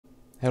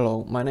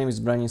Hello, my name is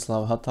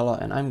Branislav Hatala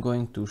and I'm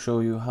going to show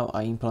you how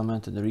I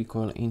implemented the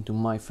recoil into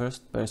my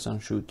first-person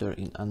shooter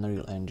in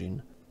Unreal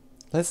Engine.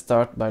 Let's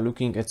start by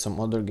looking at some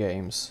other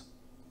games.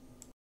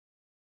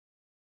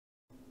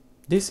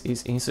 This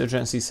is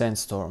Insurgency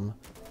Sandstorm.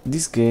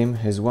 This game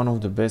has one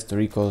of the best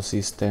recoil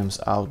systems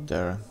out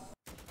there.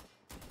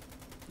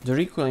 The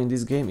recoil in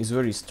this game is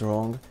very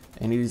strong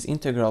and it is an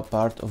integral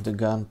part of the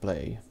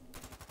gunplay.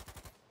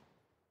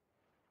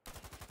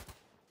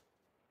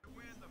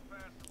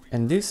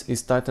 And this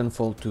is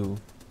Titanfall 2,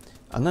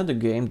 another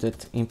game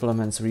that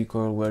implements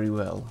recoil very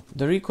well.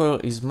 The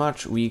recoil is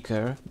much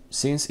weaker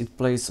since it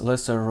plays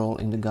lesser role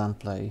in the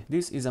gunplay.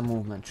 This is a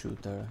movement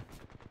shooter.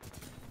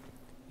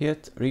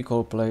 Yet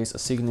recoil plays a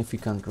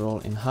significant role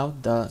in how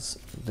does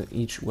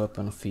each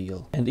weapon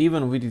feel. And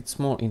even with its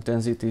small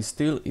intensity,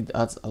 still it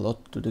adds a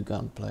lot to the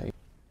gunplay.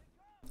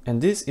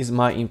 And this is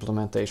my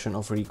implementation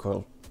of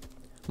recoil.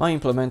 My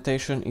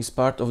implementation is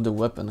part of the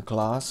weapon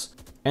class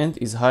and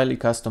is highly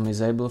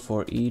customizable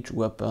for each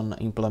weapon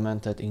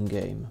implemented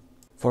in-game.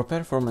 For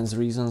performance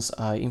reasons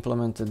I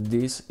implemented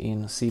this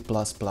in C++,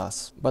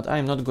 but I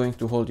am not going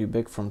to hold you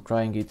back from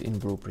trying it in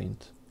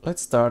Blueprint.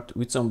 Let's start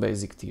with some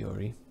basic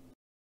theory.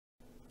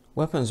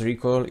 Weapons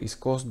recoil is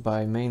caused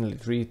by mainly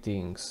three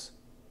things.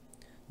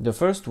 The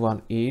first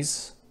one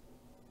is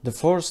the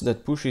force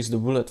that pushes the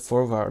bullet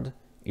forward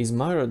is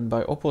mirrored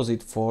by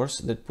opposite force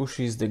that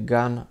pushes the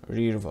gun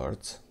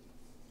rearwards.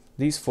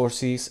 These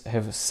forces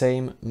have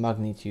same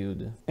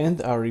magnitude and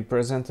are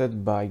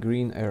represented by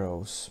green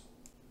arrows.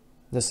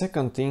 The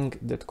second thing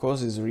that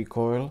causes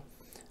recoil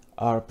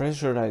are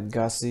pressurized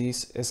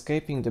gases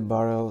escaping the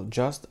barrel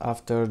just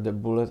after the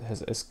bullet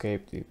has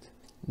escaped it.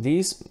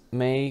 This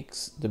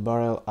makes the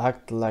barrel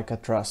act like a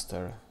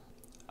thruster.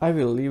 I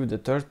will leave the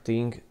third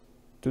thing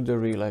to the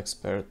real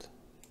expert.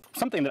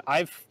 Something that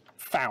I've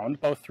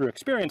found both through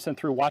experience and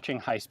through watching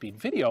high-speed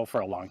video for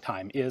a long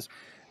time is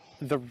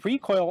the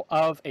recoil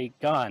of a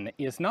gun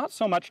is not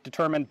so much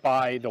determined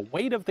by the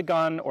weight of the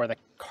gun or the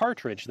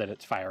cartridge that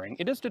it's firing.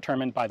 It is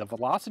determined by the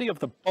velocity of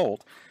the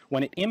bolt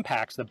when it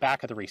impacts the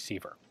back of the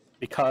receiver.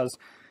 Because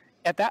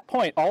at that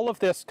point, all of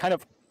this kind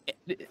of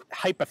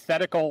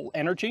hypothetical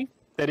energy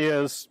that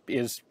is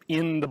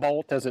in the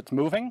bolt as it's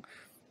moving,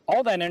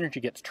 all that energy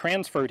gets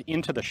transferred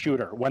into the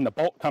shooter when the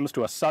bolt comes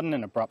to a sudden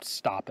and abrupt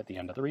stop at the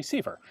end of the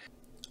receiver.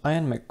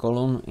 Ian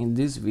McCollum in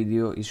this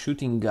video is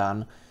shooting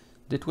gun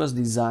that was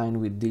designed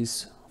with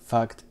this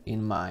fact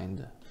in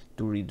mind,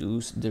 to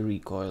reduce the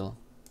recoil.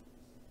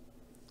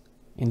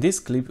 In this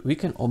clip we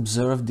can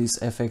observe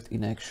this effect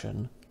in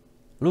action.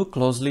 Look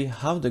closely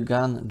how the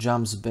gun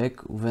jumps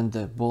back when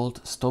the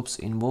bolt stops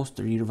in most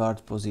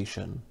rearward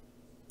position.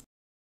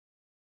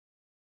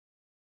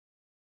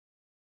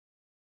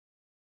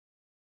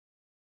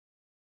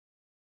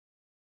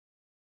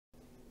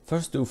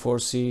 First two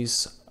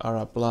forces are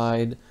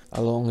applied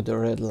along the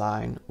red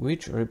line,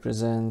 which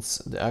represents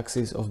the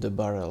axis of the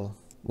barrel,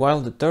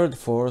 while the third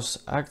force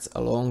acts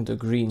along the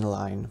green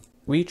line,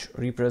 which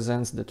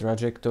represents the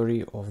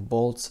trajectory of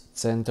bolt's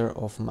center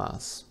of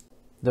mass.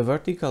 The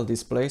vertical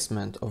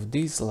displacement of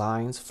these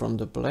lines from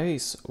the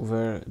place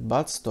where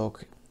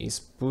buttstock is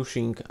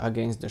pushing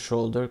against the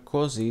shoulder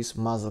causes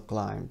muzzle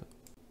climb.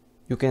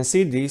 You can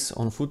see this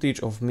on footage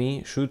of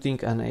me shooting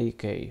an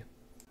AK.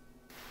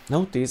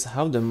 Notice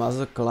how the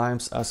muzzle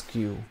climbs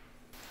askew.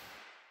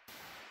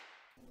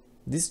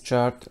 This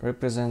chart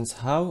represents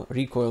how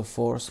recoil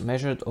force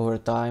measured over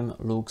time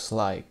looks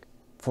like.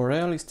 For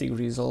realistic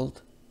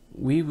result,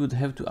 we would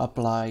have to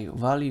apply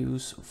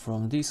values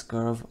from this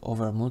curve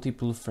over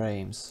multiple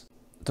frames.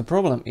 The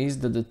problem is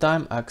that the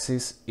time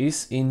axis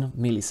is in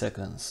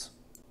milliseconds.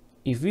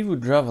 If we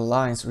would draw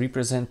lines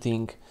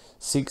representing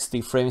 60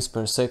 frames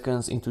per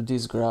second into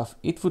this graph,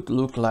 it would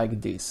look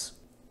like this.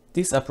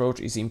 This approach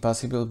is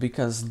impossible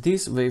because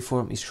this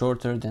waveform is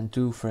shorter than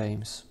 2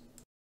 frames.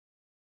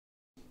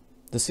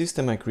 The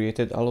system I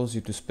created allows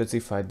you to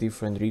specify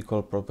different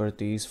recoil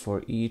properties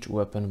for each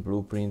weapon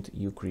blueprint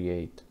you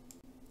create.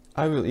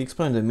 I will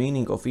explain the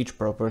meaning of each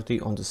property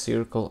on the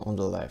circle on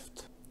the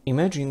left.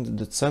 Imagine that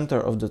the center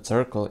of the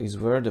circle is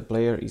where the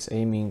player is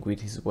aiming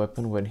with his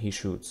weapon when he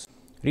shoots.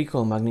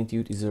 Recoil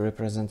magnitude is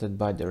represented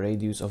by the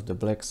radius of the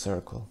black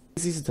circle.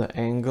 This is the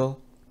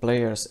angle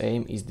player's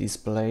aim is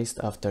displaced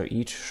after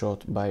each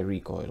shot by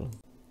recoil.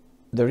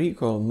 The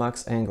recoil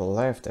max angle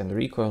left and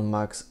recoil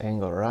max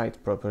angle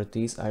right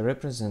properties are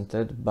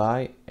represented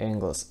by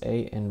angles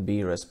A and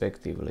B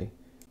respectively.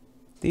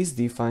 This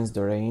defines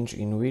the range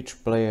in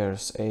which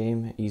player's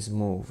aim is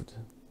moved.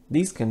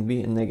 This can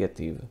be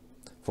negative.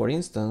 For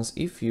instance,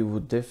 if you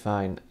would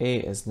define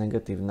A as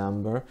negative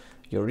number,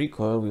 your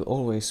recoil will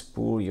always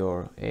pull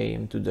your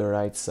aim to the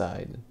right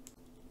side.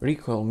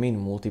 Recoil mean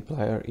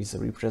multiplier is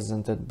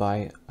represented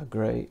by a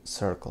gray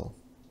circle.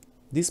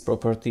 This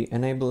property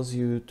enables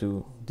you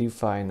to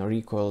define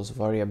recoil's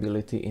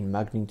variability in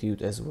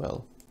magnitude as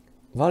well.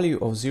 Value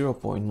of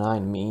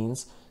 0.9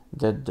 means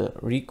that the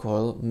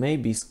recoil may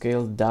be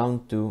scaled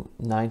down to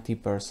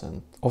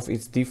 90% of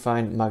its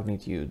defined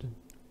magnitude.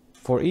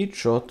 For each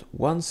shot,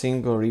 one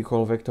single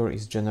recoil vector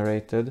is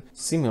generated,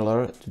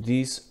 similar to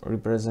these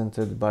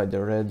represented by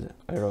the red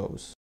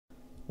arrows.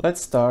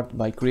 Let's start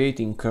by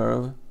creating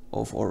curve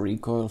of our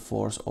recoil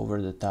force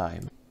over the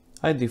time.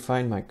 I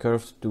define my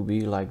curve to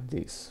be like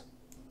this.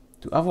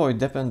 To avoid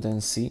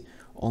dependency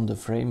on the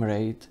frame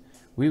rate,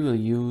 we will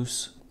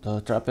use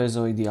the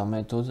trapezoidal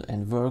method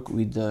and work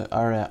with the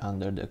area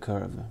under the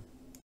curve.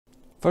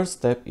 First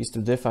step is to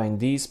define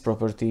these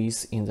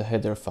properties in the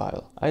header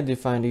file. I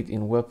defined it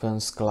in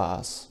weapons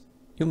class.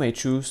 You may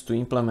choose to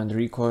implement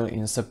recoil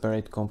in a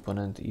separate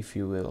component if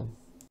you will.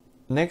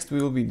 Next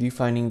we will be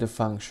defining the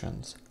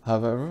functions.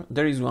 However,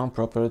 there is one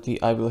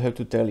property I will have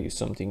to tell you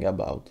something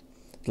about.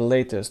 The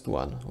latest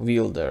one,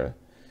 wielder.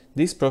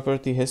 This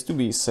property has to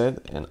be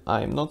set, and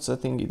I am not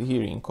setting it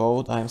here in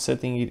code, I am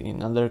setting it in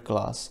another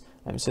class.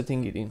 I am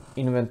setting it in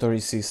inventory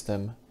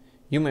system.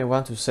 You may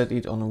want to set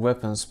it on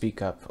weapons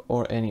pickup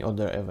or any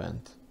other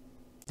event.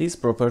 This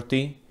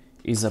property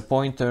is a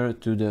pointer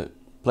to the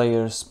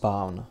player's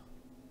spawn.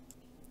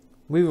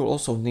 We will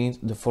also need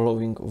the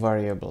following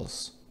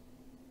variables.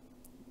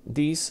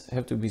 These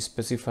have to be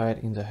specified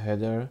in the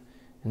header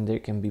and they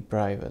can be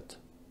private.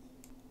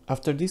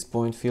 After this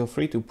point, feel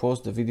free to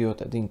pause the video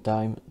at any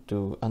time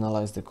to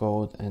analyze the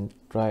code and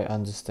try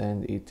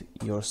understand it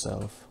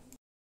yourself.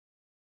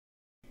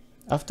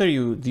 After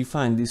you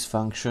define this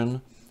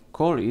function,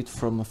 call it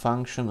from a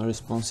function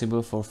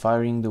responsible for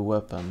firing the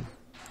weapon.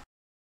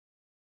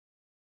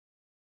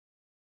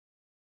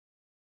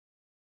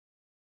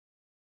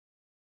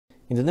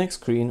 In the next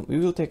screen, we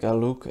will take a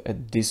look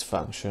at this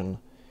function.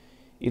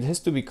 It has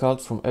to be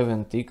called from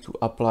event tick to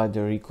apply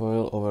the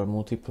recoil over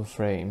multiple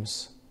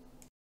frames.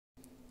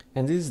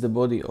 And this is the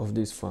body of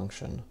this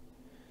function.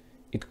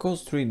 It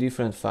calls three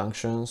different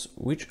functions,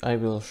 which I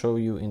will show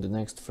you in the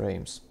next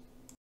frames.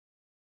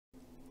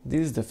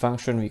 This is the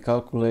function we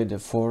calculate the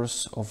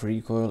force of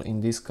recoil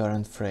in this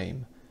current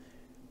frame.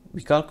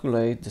 We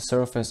calculate the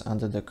surface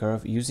under the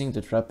curve using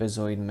the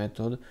trapezoid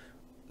method.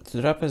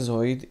 The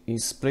trapezoid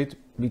is split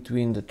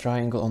between the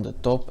triangle on the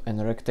top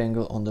and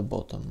rectangle on the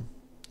bottom,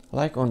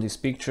 like on this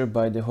picture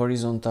by the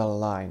horizontal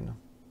line.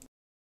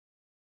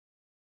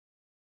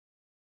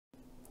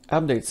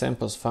 Update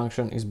samples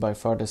function is by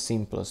far the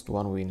simplest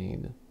one we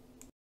need.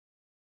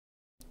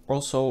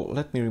 Also,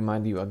 let me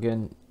remind you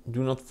again,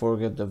 do not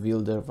forget the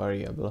wielder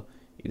variable.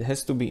 It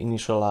has to be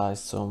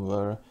initialized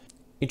somewhere.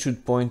 It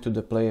should point to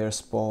the player's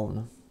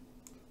spawn.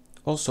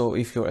 Also,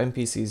 if your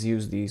NPCs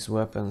use these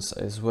weapons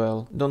as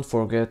well, don't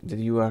forget that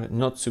you are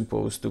not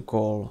supposed to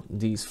call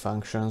these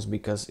functions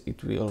because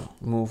it will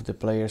move the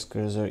player's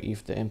cursor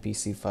if the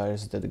NPC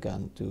fires that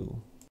gun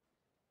too.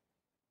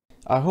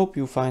 I hope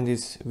you find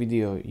this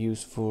video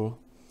useful.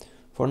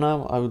 For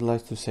now, I would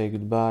like to say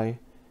goodbye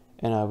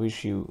and I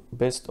wish you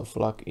best of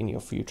luck in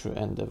your future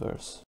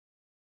endeavors.